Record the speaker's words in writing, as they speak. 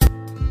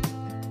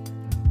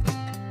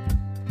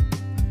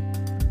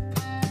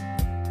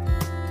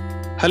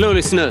Hello,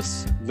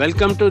 listeners.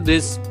 Welcome to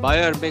this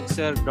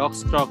Bayer-Bexer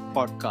Dogstalk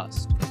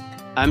podcast.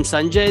 I'm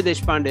Sanjay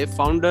Deshpande,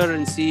 founder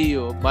and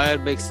CEO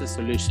Bayer-Bexer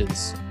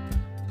Solutions.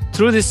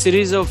 Through this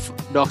series of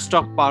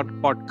Dogstalk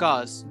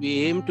podcasts,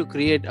 we aim to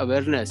create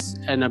awareness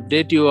and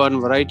update you on a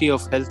variety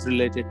of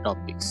health-related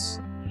topics.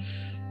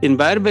 In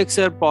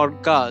Bayer-Bexer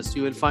podcast,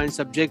 you will find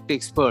subject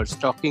experts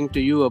talking to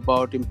you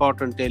about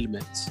important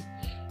ailments.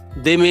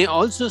 They may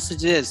also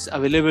suggest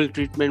available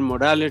treatment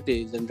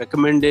modalities and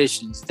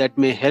recommendations that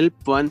may help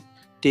one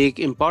take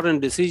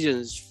important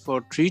decisions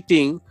for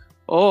treating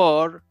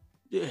or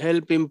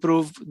help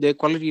improve their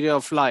quality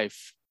of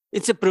life.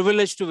 It's a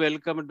privilege to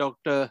welcome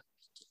Dr.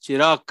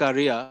 Chirag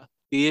Kariya,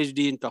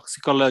 PhD in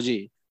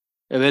toxicology,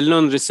 a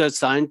well-known research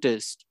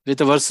scientist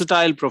with a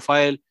versatile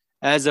profile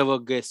as our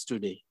guest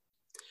today.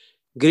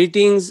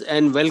 Greetings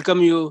and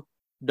welcome you,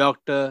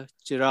 Dr.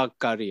 Chirag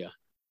Kariya.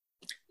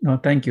 No,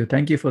 thank you.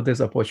 Thank you for this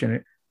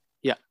opportunity.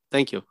 Yeah,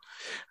 thank you.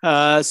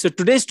 So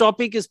today's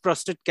topic is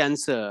prostate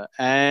cancer,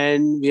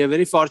 and we are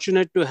very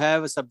fortunate to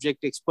have a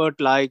subject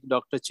expert like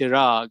Dr.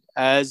 Chirag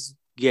as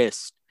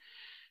guest.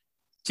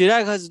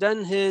 Chirag has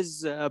done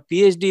his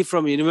PhD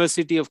from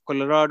University of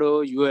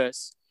Colorado,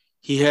 US.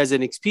 He has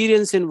an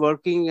experience in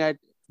working at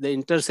the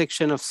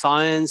intersection of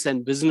science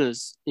and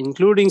business,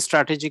 including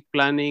strategic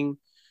planning,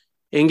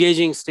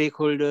 engaging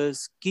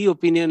stakeholders, key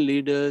opinion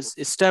leaders,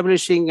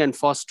 establishing and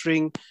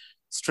fostering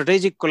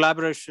strategic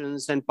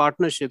collaborations and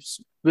partnerships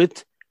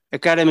with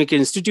academic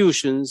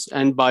institutions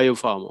and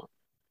biopharma.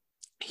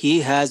 He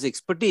has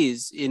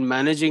expertise in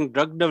managing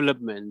drug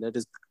development, that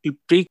is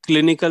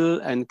preclinical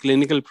and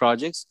clinical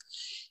projects,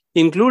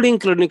 including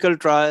clinical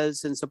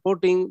trials and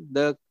supporting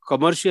the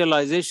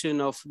commercialization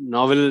of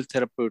novel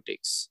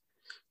therapeutics.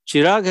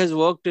 Chirag has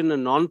worked in a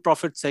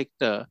non-profit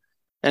sector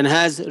and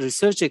has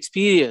research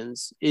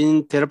experience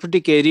in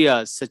therapeutic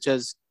areas such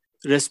as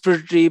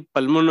respiratory,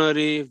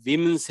 pulmonary,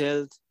 women's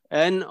health,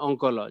 and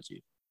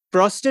oncology.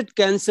 Prostate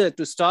cancer,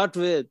 to start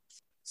with,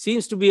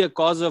 seems to be a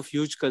cause of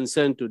huge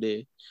concern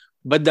today,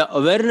 but the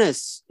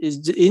awareness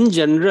in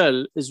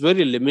general is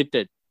very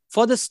limited.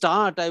 For the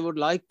start, I would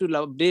like to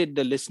update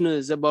the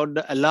listeners about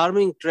the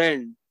alarming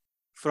trend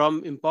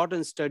from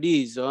important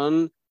studies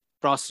on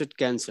prostate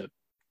cancer.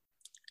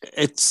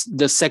 It's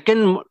the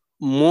second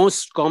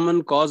most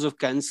common cause of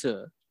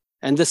cancer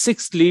and the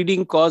sixth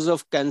leading cause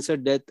of cancer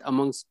death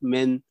amongst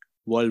men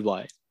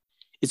worldwide.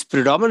 It's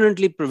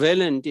predominantly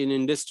prevalent in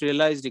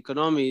industrialized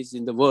economies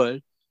in the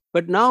world,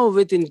 but now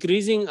with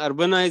increasing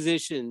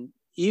urbanization,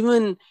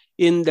 even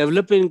in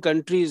developing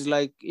countries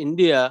like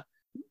India,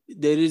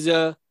 there is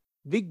a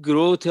big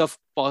growth of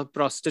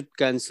prostate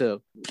cancer.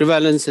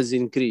 Prevalence has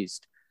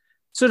increased.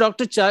 So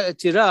Dr.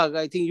 Chirag,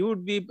 I think you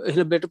would be in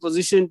a better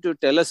position to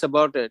tell us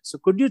about it. So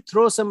could you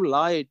throw some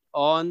light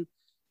on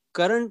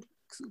current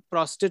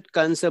prostate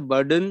cancer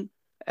burden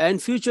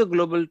and future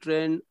global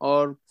trend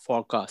or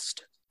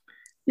forecast?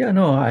 Yeah,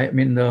 no, I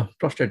mean, the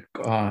prostate,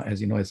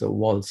 as you know, is a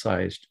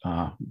wall-sized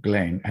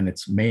gland, and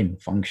its main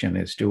function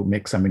is to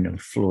make seminal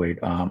fluid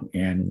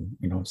and,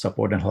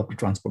 support and help the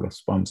transport of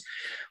sperms.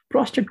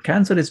 Prostate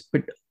cancer is a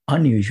bit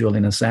unusual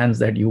in a sense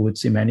that you would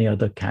see many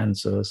other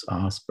cancers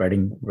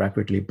spreading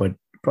rapidly, but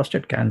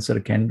prostate cancer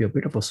can be a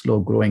bit of a slow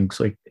growing,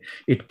 so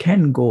it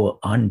can go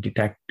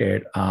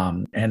undetected.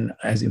 And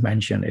as you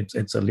mentioned,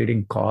 it's a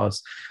leading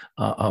cause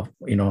of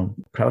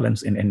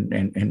prevalence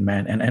in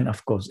men, and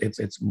of course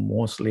it's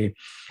mostly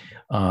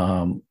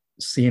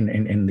seen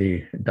in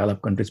the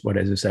developed countries. But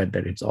as you said,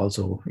 that it's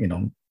also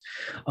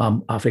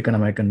African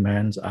American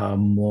men are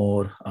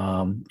more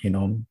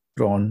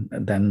prone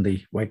than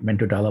the white men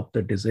to develop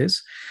the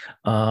disease,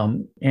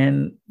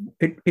 and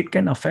it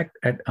can affect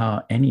at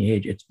any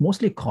age. It's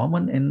mostly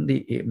common in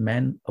the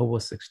men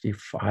over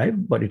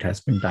 65, but it has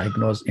been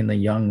diagnosed in the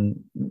young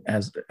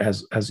as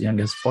young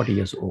as 40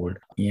 years old,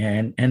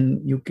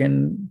 and you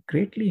can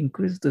greatly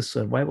increase the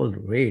survival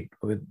rate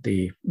with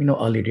the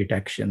early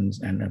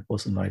detections and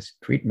personalized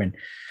treatment.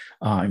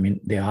 I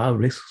mean, there are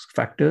risk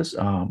factors.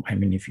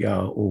 If you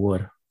are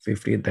over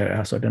 50, there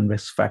are certain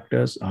risk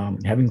factors.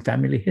 Having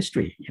family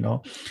history,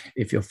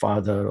 if your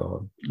father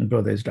or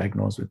brother is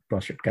diagnosed with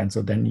prostate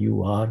cancer, then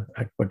you are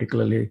at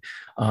particularly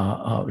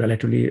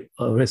relatively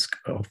a risk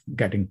of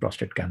getting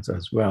prostate cancer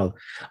as well.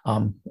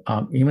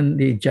 Even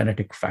the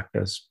genetic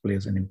factors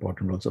plays an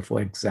important role. So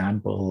for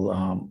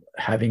example,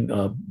 having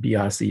a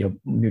BRCA, a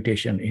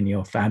mutation in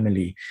your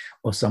family,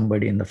 or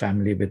somebody in the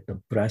family with the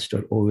breast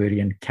or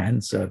ovarian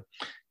cancer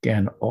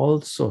can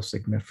also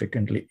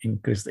significantly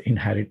increase the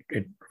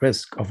inherited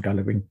risk of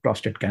developing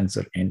prostate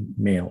cancer in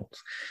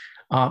males.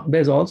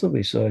 There's also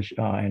research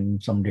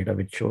and some data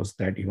which shows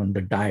that even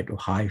the diet, or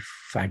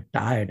high-fat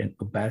diet, and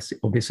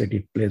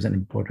obesity plays an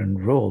important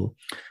role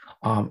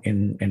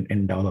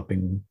in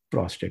developing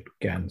prostate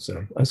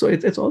cancer. So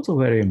it's also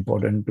very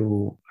important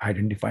to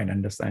identify and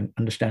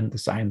understand the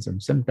signs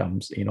and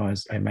symptoms.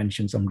 As I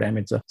mentioned,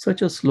 sometimes it's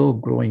such a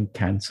slow-growing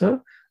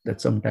cancer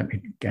that sometimes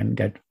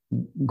it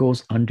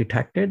goes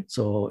undetected.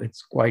 So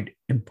it's quite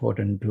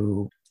important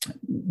to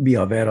be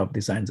aware of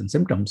the signs and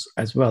symptoms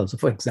as well. So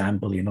for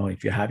example,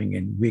 if you're having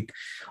a weak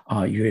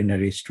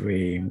urinary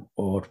stream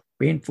or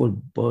painful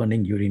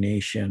burning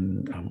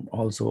urination,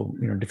 also,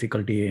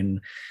 difficulty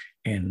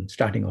in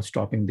starting or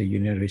stopping the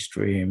urinary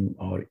stream,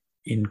 or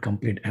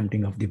incomplete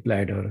emptying of the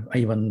bladder,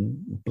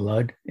 even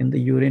blood in the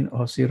urine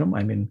or serum.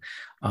 I mean,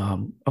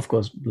 of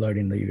course, blood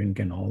in the urine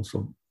can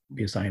also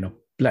be a sign of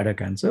bladder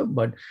cancer,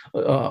 but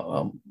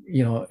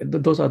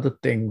those are the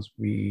things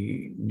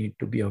we need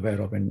to be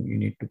aware of, and you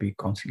need to be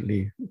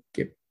constantly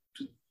keep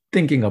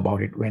thinking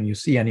about it. When you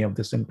see any of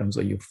the symptoms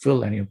or you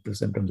feel any of the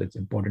symptoms, it's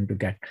important to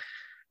get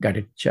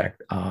it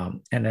checked.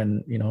 And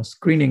then,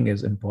 screening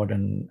is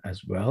important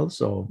as well.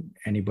 So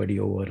anybody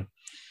over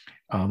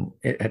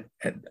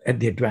at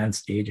the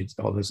advanced age, it's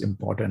always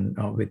important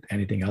with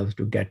anything else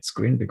to get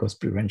screened, because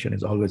prevention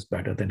is always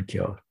better than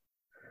cure.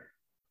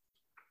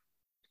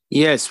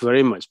 Yes,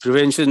 very much.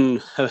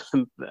 Prevention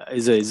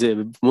is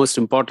a most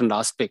important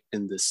aspect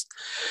in this,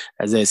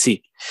 as I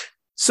see.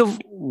 So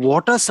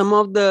what are some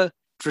of the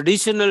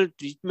traditional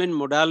treatment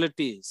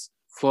modalities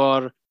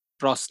for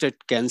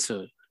prostate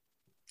cancer?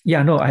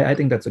 Yeah, no, I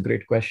think that's a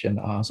great question.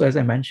 So as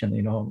I mentioned,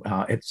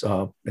 it's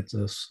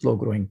a slow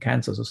growing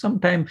cancer. So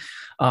sometimes,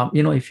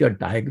 if you're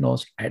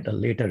diagnosed at a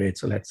later age,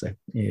 so let's say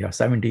you're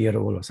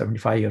 70-year-old or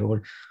 75-year-old,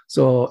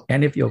 so,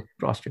 and if your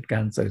prostate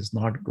cancer is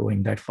not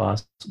growing that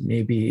fast,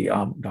 maybe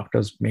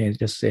doctors may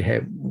just say,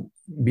 hey,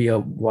 be a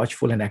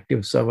watchful and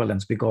active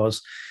surveillance,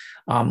 because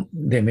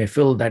they may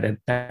feel that at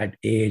that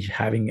age,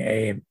 having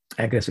a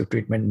aggressive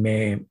treatment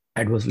may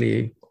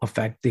adversely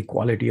affect the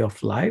quality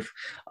of life.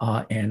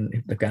 And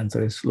if the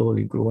cancer is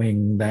slowly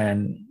growing,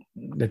 then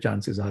the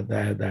chances are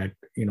there that,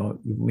 you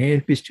may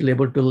be still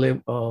able to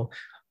live a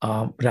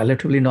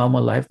relatively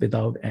normal life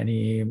without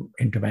any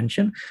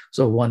intervention.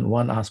 So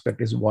one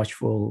aspect is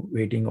watchful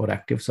waiting or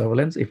active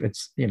surveillance if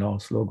it's,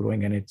 slow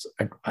growing and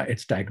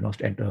it's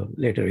diagnosed at a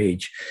later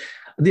age.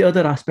 The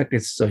other aspect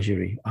is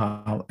surgery.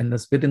 And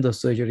within the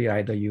surgery,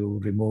 either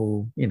you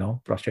remove,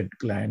 prostate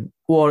gland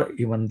or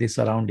even the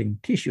surrounding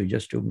tissue,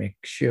 just to make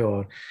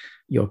sure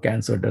your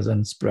cancer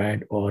doesn't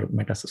spread or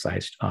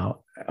metastasize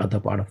other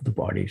part of the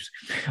bodies.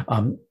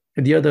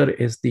 The other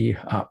is the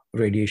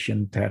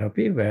radiation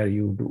therapy, where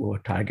you do a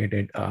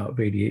targeted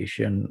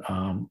radiation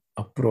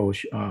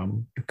approach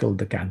to kill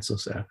the cancer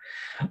cell.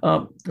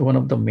 One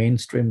of the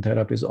mainstream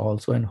therapies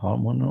also in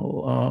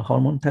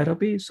hormone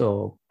therapy.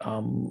 So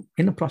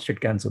in the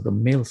prostate cancer, the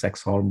male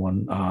sex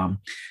hormone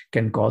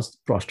can cause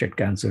prostate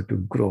cancer to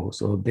grow.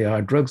 So there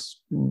are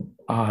drugs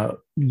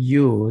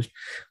used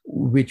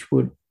which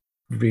would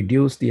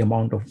reduce the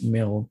amount of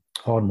male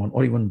hormone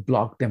or even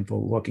block them for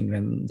working,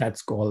 and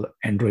that's called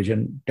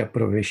androgen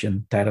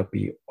deprivation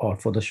therapy, or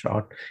for the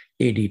short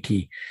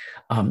ADT.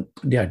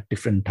 There are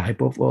different type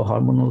of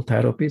hormonal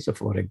therapies. So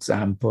for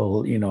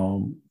example,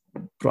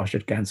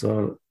 prostate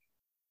cancer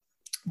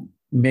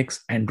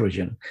makes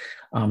androgen.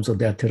 So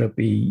there are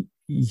therapy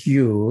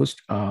used,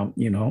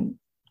 to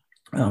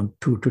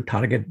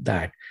target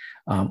that.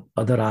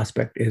 Other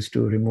aspect is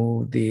to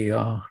remove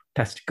the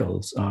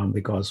testicles,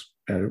 because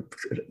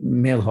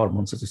male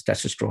hormones such as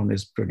testosterone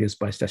is produced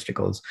by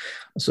testicles.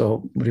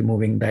 So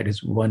removing that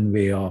is one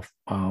way of,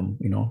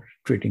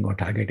 treating or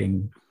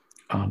targeting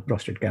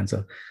prostate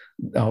cancer.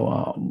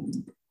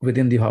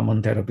 Within the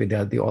hormone therapy,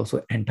 there are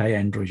also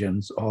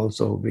anti-androgens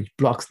also, which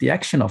blocks the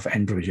action of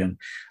androgen.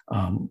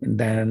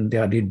 Then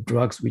there are the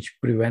drugs which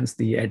prevents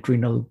the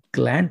adrenal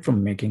gland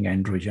from making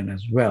androgen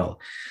as well.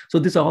 So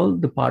this is all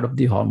the part of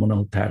the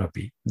hormonal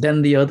therapy.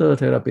 Then the other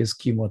therapy is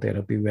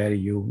chemotherapy, where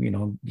you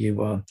give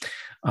a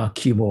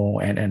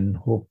chemo and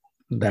hope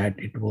that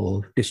it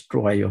will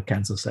destroy your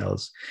cancer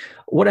cells.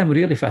 What I'm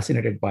really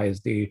fascinated by is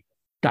the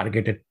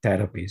targeted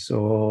therapy.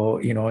 So,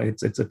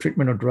 it's a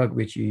treatment or drug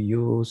which you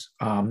use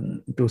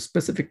to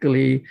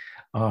specifically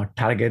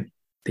target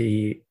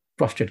the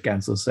prostate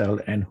cancer cell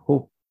and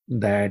hope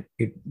that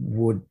it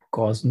would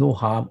cause no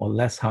harm or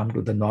less harm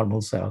to the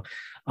normal cell,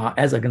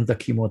 as against the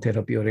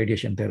chemotherapy or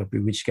radiation therapy,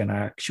 which can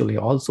actually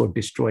also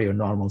destroy your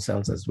normal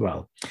cells as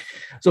well.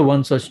 So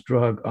one such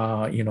drug,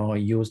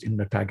 used in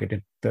the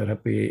targeted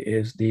therapy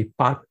is the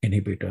PARP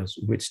inhibitors,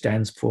 which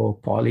stands for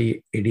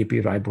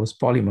poly-ADP ribose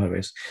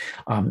polymerase.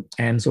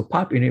 And so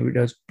PARP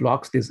inhibitors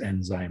blocks this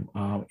enzyme.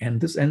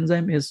 And this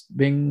enzyme is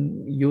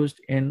being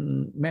used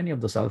in many of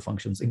the cell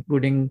functions,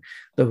 including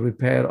the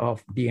repair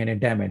of DNA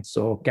damage.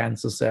 So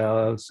cancer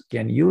cells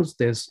can use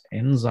this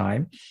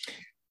enzyme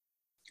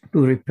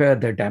to repair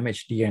their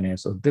damaged DNA.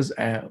 So this,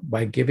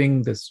 by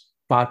giving this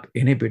PARP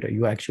inhibitor,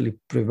 you're actually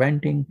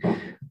preventing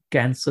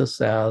cancer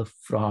cells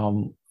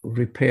from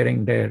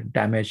repairing their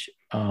damaged,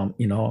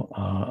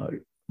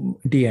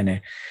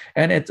 DNA,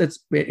 and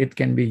it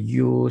can be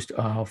used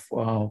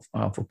for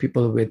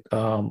people with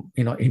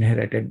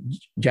inherited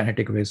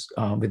genetic risk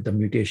with the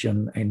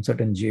mutation in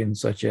certain genes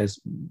such as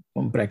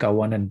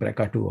BRCA1 and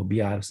BRCA2 or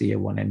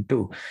BRCA1 and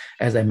 2,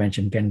 as I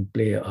mentioned, can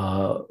play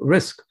a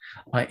risk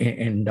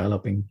in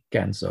developing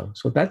cancer.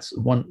 So that's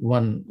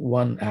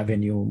one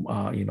avenue,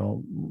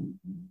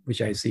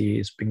 which I see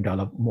is being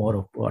developed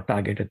more of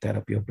targeted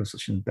therapy or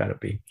precision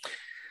therapy.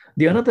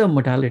 The another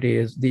modality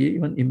is the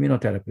even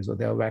immunotherapy. So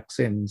there are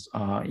vaccines,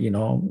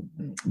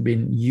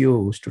 being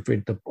used to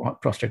treat the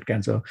prostate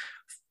cancer,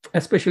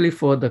 especially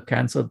for the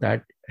cancer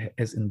that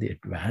is in the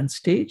advanced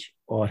stage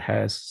or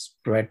has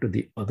spread to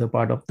the other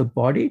part of the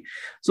body.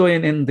 So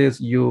in this,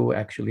 you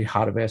actually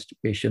harvest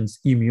patient's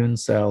immune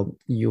cell,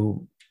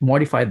 you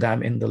modify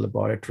them in the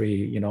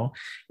laboratory,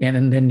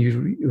 and then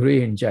you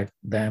re-inject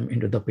them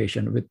into the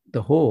patient with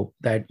the hope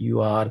that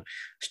you are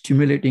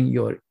stimulating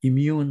your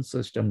immune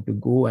system to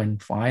go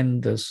and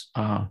find this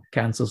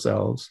cancer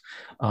cells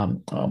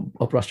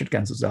or prostate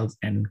cancer cells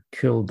and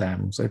kill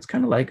them. So it's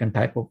kind of like a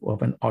type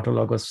of an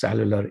autologous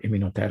cellular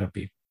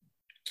immunotherapy,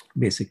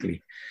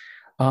 basically.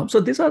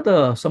 So these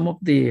are some of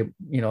the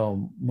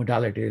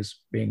modalities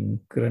being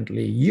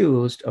currently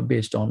used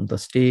based on the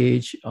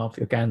stage of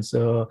your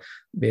cancer,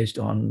 based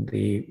on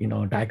the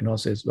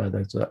diagnosis, whether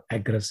it's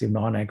aggressive,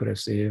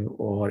 non-aggressive,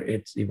 or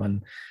it's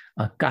even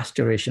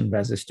castration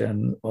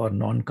resistant or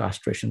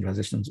non-castration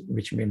resistant,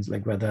 which means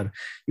like whether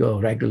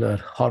your regular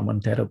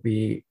hormone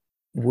therapy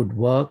would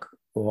work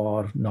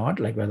or not,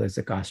 like whether it's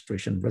a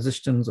castration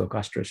resistance or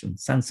castration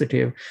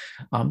sensitive.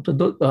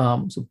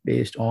 So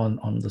based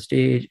on the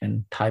stage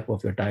and type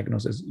of your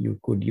diagnosis, you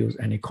could use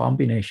any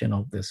combination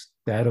of this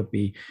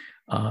therapy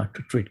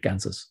to treat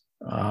cancers,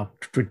 to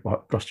treat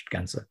prostate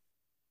cancer.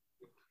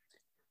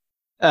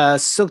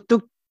 So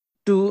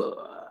to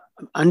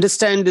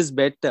understand this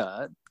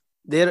better,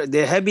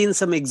 there have been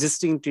some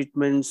existing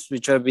treatments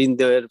which have been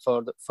there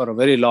for a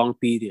very long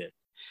period.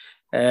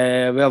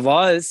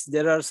 Whereas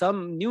there are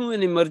some new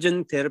and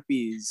emerging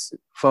therapies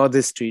for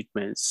this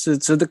treatment.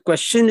 So the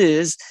question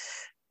is,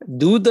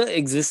 do the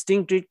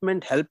existing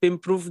treatment help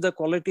improve the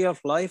quality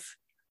of life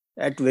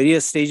at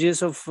various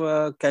stages of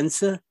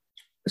cancer?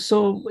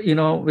 So,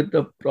 with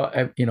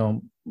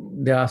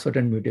there are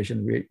certain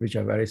mutations which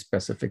are very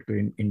specific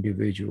to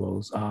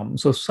individuals.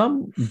 So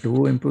some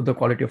do improve the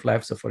quality of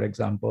life. So for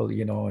example,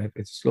 if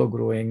it's slow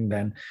growing,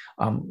 then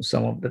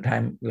some of the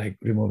time, like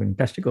removing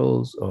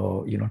testicles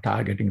or,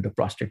 targeting the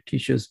prostate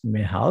tissues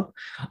may help.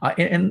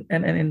 And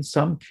in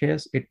some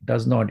case, it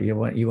does not,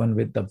 even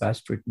with the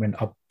best treatment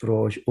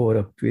approach over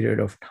a period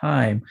of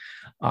time,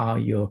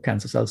 your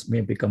cancer cells may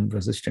become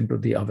resistant to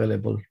the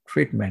available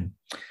treatment.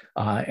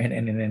 And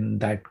in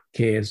that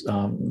case,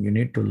 you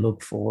need to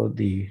look for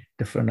the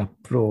different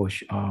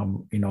approach,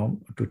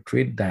 to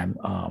treat them.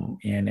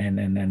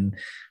 And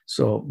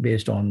so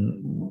based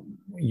on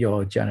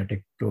your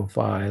genetic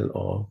profile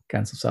or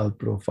cancer cell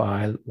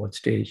profile, what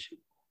stage,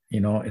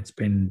 it's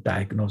been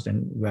diagnosed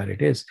and where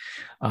it is,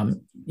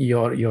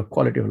 your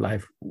quality of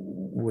life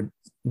would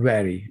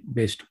vary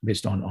based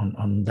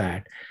on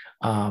that.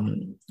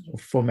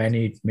 For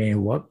many, it may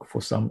work.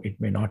 For some, it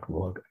may not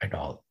work at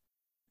all.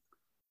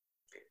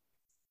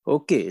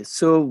 Okay,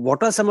 so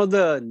what are some of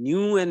the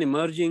new and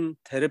emerging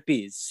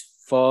therapies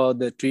for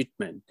the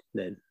treatment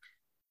then?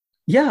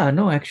 Yeah,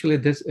 no, actually,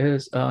 this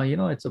is,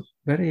 it's a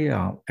very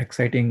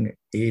exciting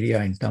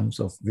area in terms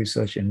of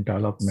research and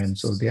development.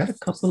 So there are a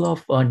couple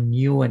of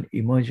new and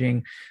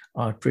emerging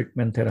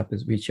treatment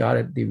therapies which are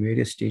at the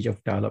various stage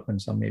of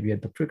development. Some maybe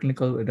at the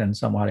preclinical, then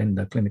some are in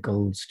the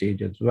clinical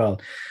stage as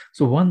well.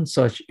 So one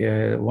such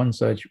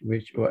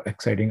which were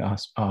exciting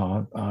us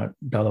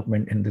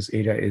development in this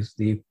area is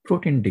the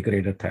protein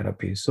degrader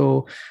therapy.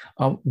 So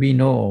we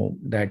know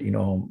that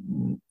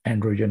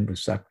androgen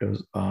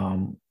receptors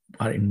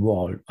are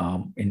involved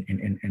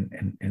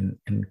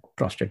in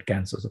prostate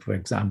cancer. So for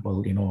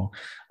example,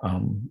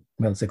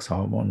 male sex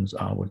hormones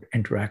would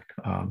interact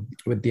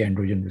with the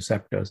androgen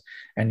receptors,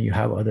 and you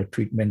have other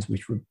treatments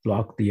which would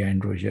block the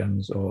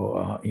androgens,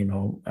 or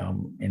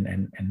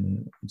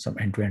and some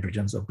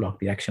anti-androgens or block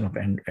the action of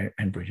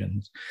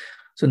androgens.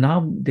 So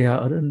now there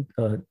are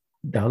other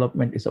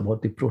development is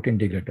about the protein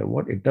degrader.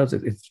 What it does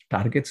is it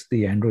targets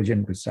the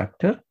androgen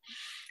receptor.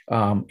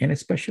 And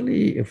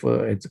especially if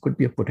it could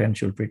be a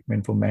potential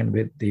treatment for men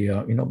with the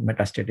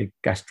metastatic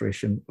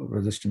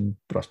castration-resistant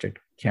prostate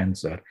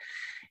cancer.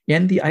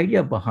 And the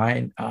idea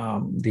behind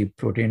the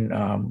protein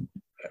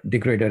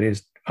degrader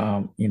is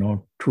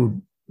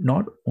to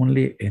not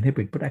only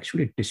inhibit but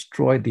actually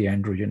destroy the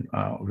androgen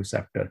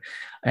receptor.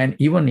 And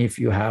even if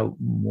you have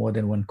more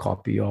than one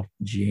copy of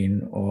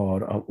gene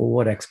or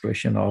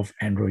overexpression of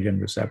androgen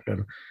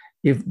receptor,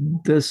 if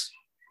this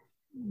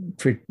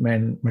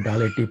treatment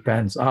modality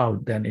pans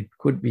out, then it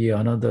could be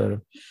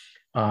another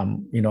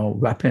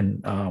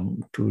weapon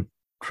to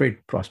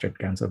treat prostate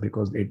cancer,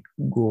 because it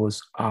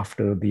goes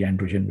after the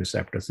androgen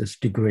receptors, it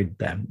degrades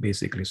them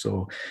basically.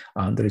 So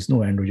there is no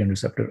androgen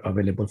receptor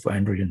available for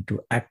androgen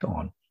to act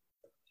on,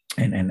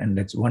 and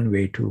that's one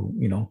way to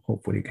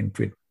hopefully can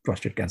treat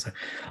prostate cancer.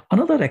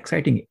 Another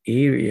exciting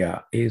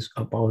area is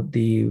about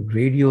the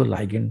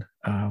radioligand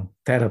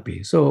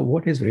therapy. So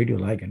what is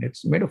radioligand?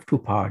 It's made of two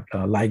parts,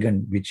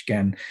 ligand, which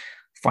can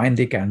find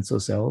the cancer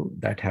cell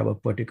that have a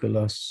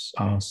particular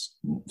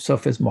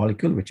surface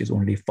molecule, which is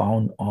only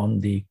found on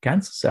the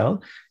cancer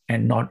cell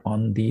and not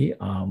on the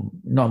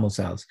normal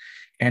cells.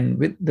 And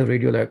with the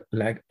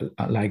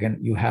ligand,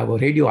 you have a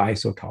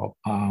radioisotope,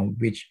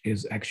 which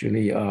is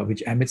actually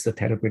which emits the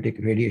therapeutic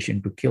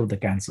radiation to kill the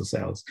cancer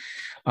cells.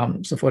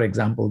 So, for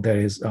example,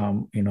 there is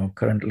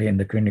currently in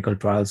the clinical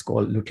trials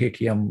called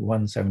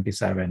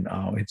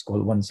lutetium-177. It's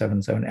called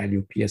 177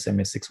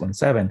 LU-PSMA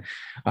 617.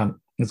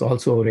 It's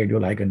also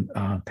radioligand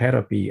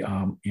therapy,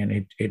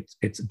 and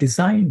it's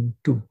designed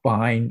to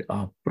bind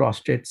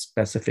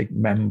prostate-specific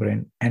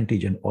membrane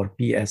antigen, or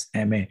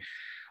PSMA.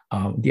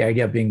 The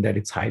idea being that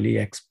it's highly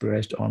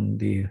expressed on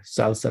the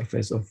cell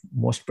surface of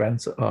most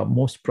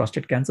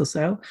prostate cancer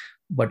cell,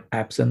 but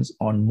absence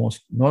on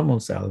most normal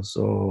cells.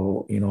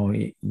 So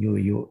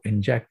you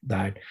inject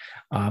that,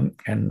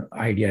 and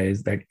idea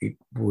is that it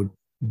would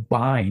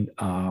bind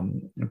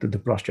to the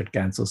prostate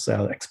cancer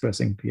cell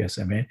expressing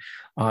PSMA,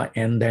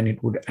 and then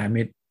it would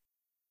emit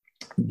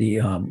the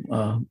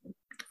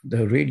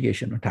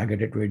radiation, or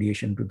targeted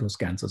radiation, to those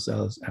cancer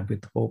cells, and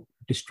with hope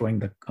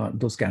destroying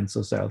those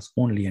cancer cells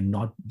only, and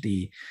not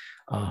the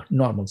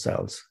normal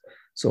cells.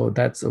 So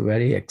that's a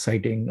very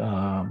exciting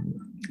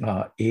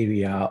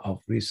area of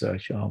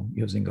research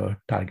using a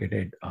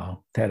targeted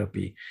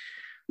therapy.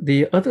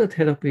 The other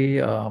therapy,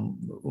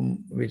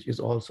 which is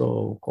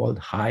also called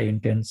high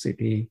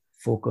intensity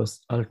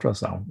focused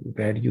ultrasound,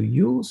 where you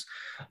use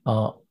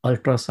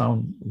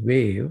ultrasound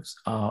waves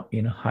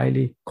in a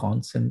highly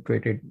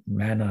concentrated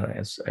manner,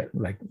 as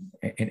like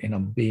in a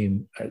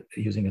beam,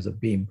 using as a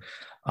beam,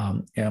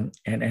 and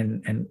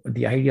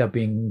the idea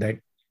being that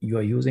you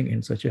are using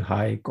in such a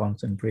high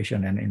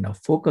concentration and in a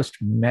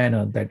focused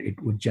manner that it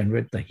would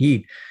generate the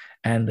heat,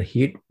 and the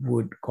heat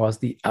would cause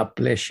the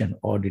ablation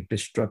or the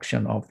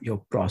destruction of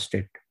your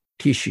prostate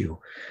tissue.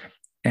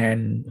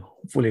 And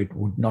hopefully it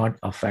would not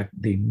affect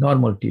the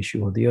normal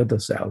tissue or the other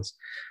cells.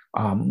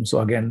 So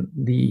again,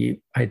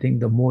 I think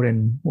the more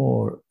and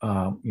more,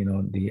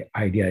 the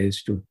idea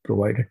is to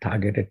provide a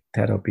targeted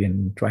therapy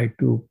and try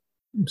to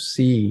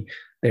see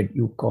that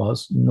you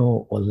cause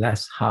no or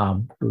less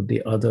harm to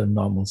the other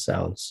normal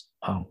cells.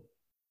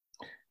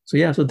 So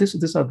yeah, so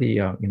these are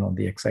the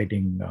the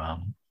exciting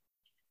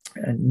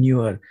and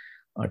newer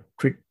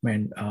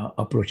treatment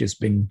approaches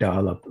being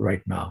developed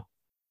right now.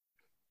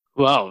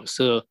 Wow.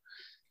 So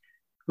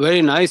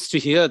very nice to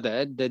hear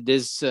that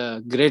there's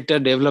greater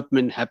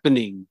development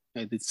happening.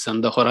 It's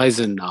on the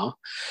horizon now.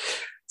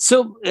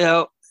 So,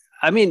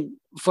 I mean,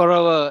 for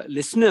our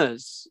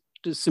listeners,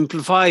 to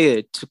simplify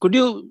it, could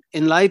you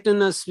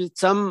enlighten us with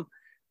some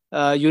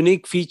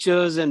unique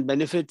features and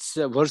benefits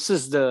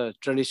versus the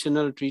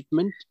traditional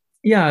treatment?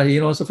 Yeah,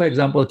 so for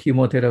example,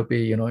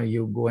 chemotherapy,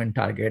 you go and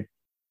target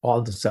all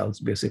the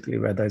cells, basically,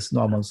 whether it's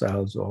normal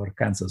cells or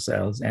cancer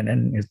cells, and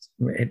then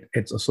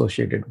it's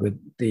associated with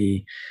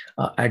the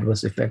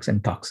adverse effects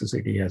and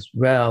toxicity as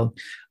well.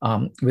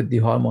 With the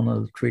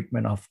hormonal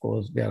treatment, of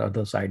course, there are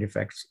other side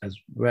effects as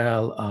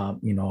well.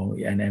 And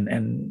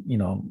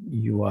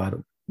you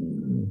are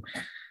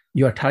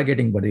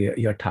targeting, but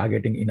you're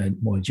targeting in a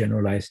more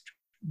generalized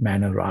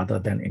manner rather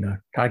than in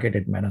a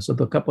targeted manner. So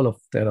the couple of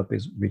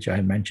therapies which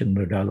I mentioned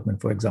in the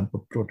development, for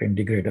example, protein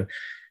degrader,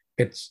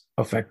 it's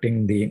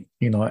affecting the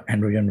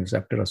androgen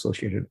receptor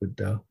associated with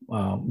the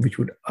which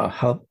would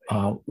help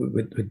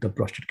with the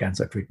prostate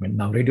cancer treatment.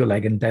 Now,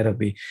 radioligand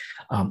therapy,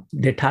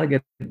 they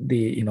target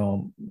the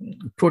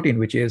protein,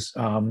 which is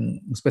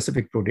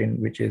specific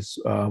protein, which is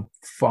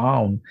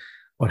found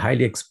or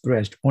highly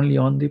expressed only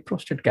on the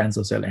prostate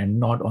cancer cell and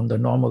not on the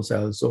normal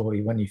cells. So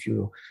even if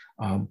you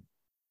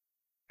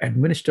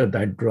administer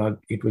that drug,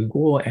 it will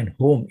go and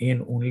home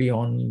in only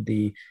on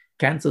the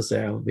cancer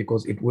cell,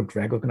 because it would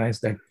recognize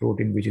that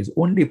protein which is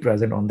only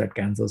present on that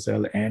cancer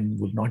cell and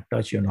would not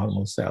touch your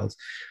normal cells.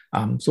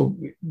 So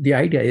the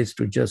idea is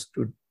to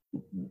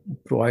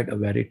provide a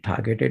very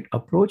targeted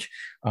approach.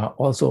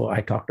 Also,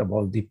 I talked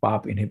about the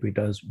PARP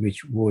inhibitors,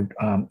 which would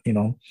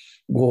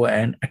go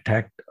and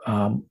attack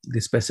the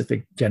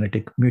specific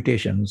genetic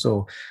mutation.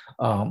 So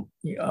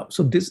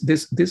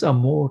these are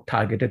more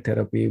targeted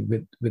therapy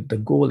with the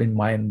goal in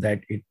mind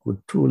that it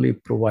would truly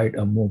provide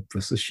a more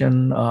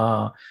precision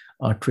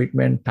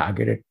treatment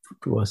targeted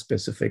to a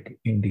specific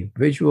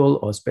individual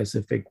or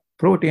specific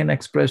protein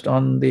expressed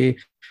on the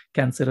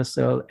cancerous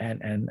cell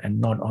and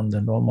not on the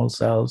normal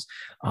cells.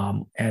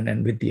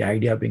 And with the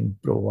idea being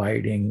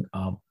providing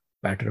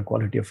better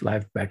quality of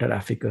life, better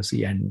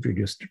efficacy, and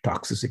reduced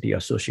toxicity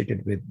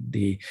associated with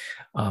the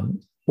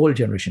old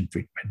generation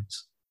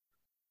treatments.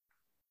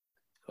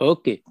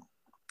 Okay,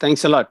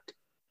 thanks a lot.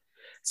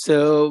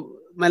 So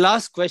my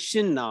last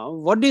question now,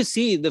 what do you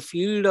see the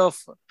field of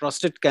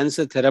prostate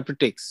cancer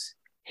therapeutics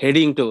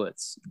heading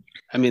towards?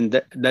 I mean,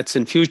 that's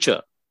in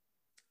future.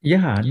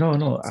 Yeah,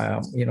 no.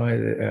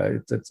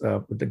 It's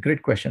a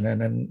great question,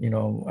 and then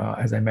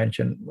as I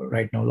mentioned,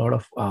 right now a lot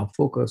of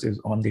focus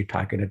is on the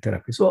targeted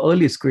therapy. So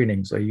early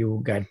screening, so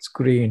you get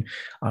screened,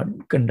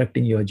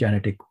 conducting your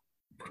genetic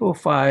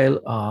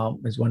profile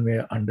is one way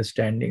of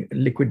understanding.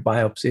 Liquid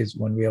biopsy is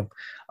one way of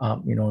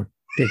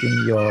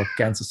taking your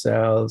cancer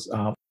cells,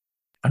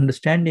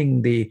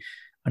 understanding the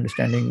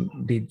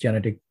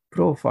genetic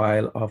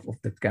profile of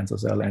the cancer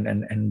cell,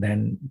 and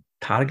then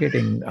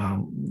targeting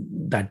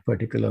that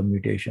particular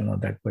mutation or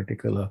that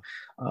particular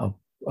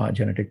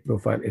genetic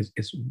profile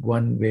is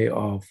one way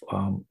of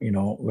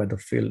where the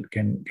field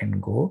can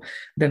go.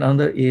 Then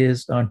another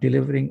is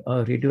delivering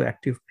a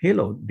radioactive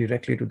payload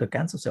directly to the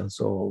cancer cell,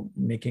 so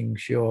making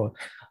sure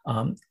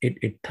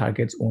it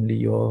targets only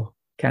your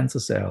cancer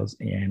cells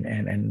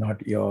and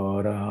not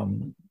your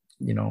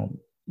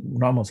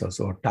normal cells.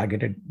 So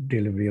targeted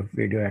delivery of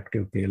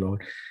radioactive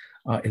payload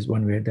is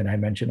one way. Then I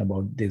mentioned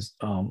about this,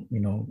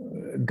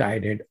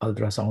 guided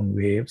ultrasound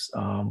waves,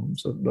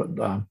 so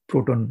the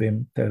proton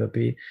beam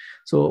therapy.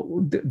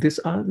 So these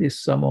are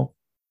some of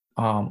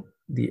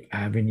the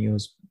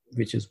avenues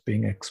which is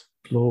being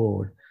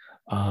explored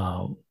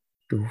to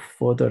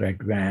further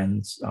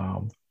advance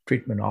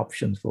treatment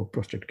options for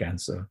prostate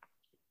cancer.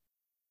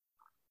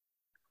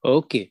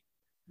 Okay,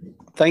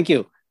 thank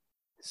you.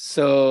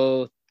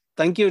 So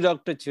thank you,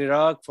 Dr.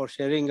 Chirag, for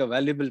sharing a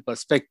valuable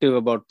perspective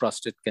about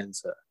prostate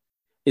cancer,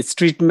 its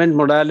treatment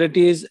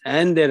modalities,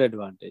 and their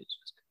advantages.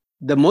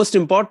 The most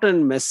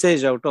important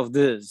message out of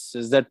this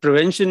is that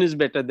prevention is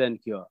better than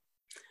cure.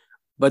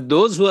 But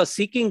those who are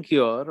seeking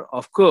cure,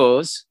 of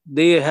course,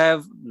 they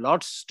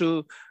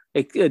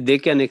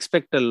can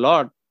expect a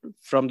lot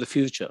from the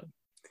future.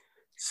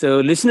 So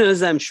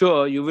listeners, I'm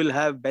sure you will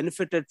have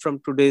benefited from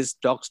today's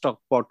Doc Talk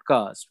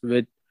podcast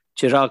with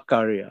Chirag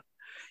Kariya.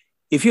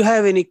 If you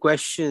have any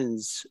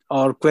questions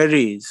or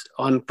queries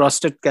on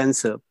prostate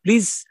cancer,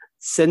 please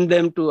send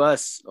them to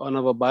us on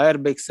our Bayer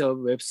Bexer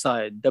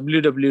website,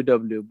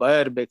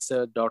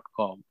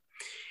 www.bayerbexer.com.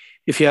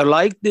 If you have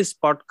liked this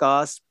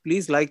podcast,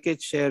 please like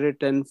it, share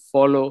it, and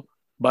follow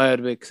Bayer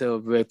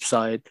Bexer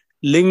website,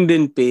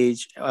 LinkedIn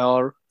page,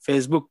 or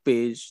Facebook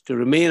page to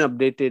remain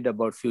updated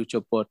about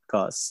future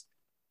podcasts.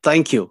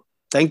 Thank you.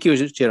 Thank you,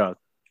 Chirag.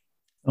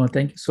 Oh,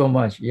 thank you so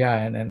much. Yeah,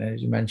 and as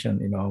you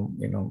mentioned,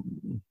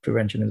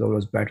 prevention is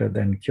always better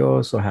than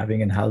cure. So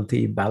having a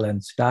healthy,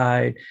 balanced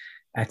diet,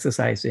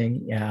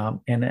 exercising,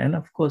 and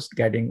of course,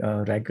 getting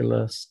a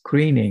regular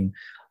screening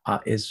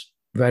is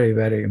very,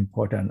 very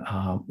important.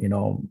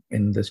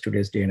 In this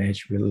today's day and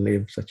age, we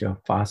live such a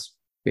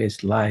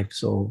fast-paced life,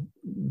 so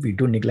we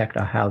do neglect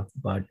our health.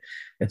 But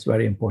it's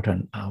very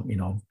important,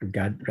 to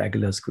get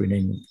regular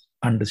screening,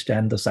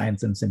 understand the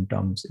signs and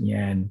symptoms,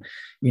 and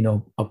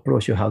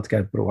approach your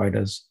healthcare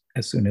providers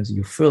as soon as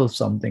you feel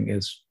something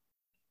is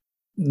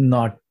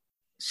not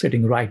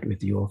sitting right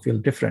with you or feel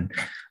different.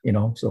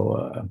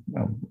 So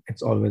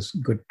it's always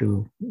good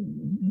to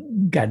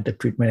get the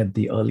treatment at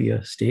the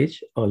earlier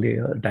stage.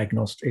 Earlier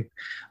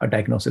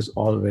diagnosis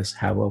always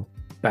have a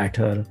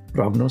better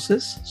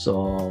prognosis.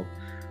 So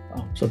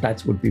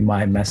that would be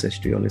my message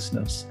to your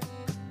listeners.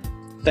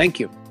 Thank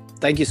you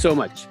so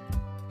much.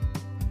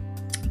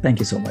 Thank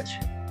you so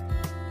much.